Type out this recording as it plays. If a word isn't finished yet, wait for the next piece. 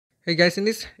Hey guys, in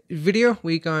this video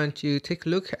we're going to take a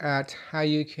look at how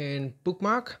you can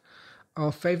bookmark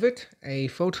or favorite a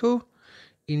photo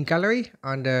in gallery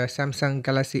on the Samsung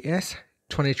Galaxy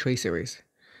S23 series.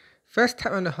 First,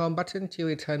 tap on the home button to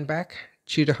return back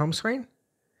to the home screen.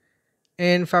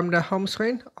 And from the home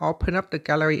screen, open up the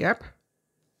gallery app.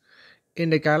 In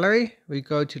the gallery, we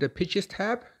go to the pictures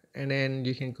tab, and then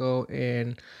you can go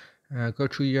and go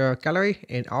through your gallery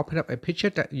and open up a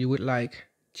picture that you would like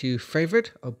to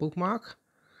favorite or bookmark.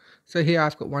 So here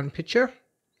I've got one picture.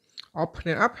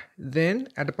 Open it up. Then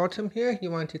at the bottom here,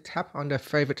 you want to tap on the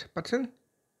favorite button.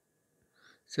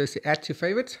 So it's add to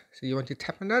favorite. So you want to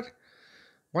tap on that.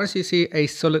 Once you see a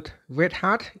solid red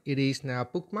heart, it is now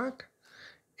bookmarked.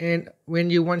 And when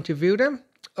you want to view them,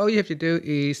 all you have to do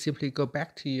is simply go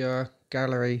back to your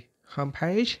gallery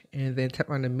homepage and then tap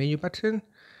on the menu button.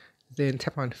 Then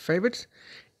tap on favorites.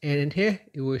 And in here,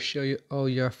 it will show you all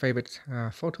your favorite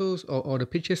photos or all the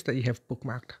pictures that you have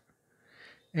bookmarked.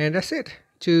 And that's it.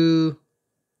 To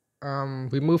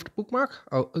remove the bookmark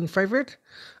or unfavorite,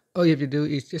 all you have to do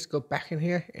is just go back in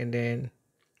here and then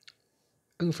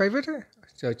unfavorite it.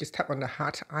 So just tap on the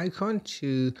heart icon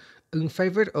to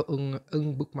unfavorite or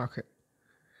unbookmark it.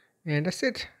 And that's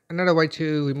it. Another way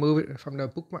to remove it from the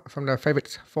bookmark from the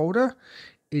favorites folder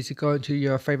is to go into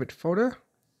your favorite folder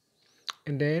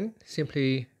and then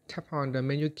simply tap on the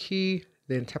menu key,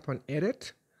 then tap on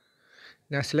edit.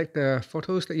 Now select the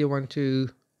photos that you want to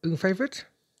unfavorite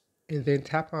and then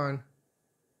tap on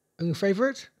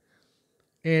unfavorite,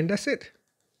 and that's it.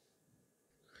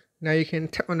 Now you can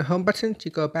tap on the home button to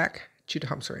go back to the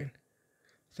home screen.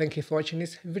 Thank you for watching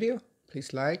this video.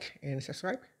 Please like and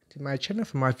subscribe to my channel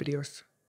for more videos.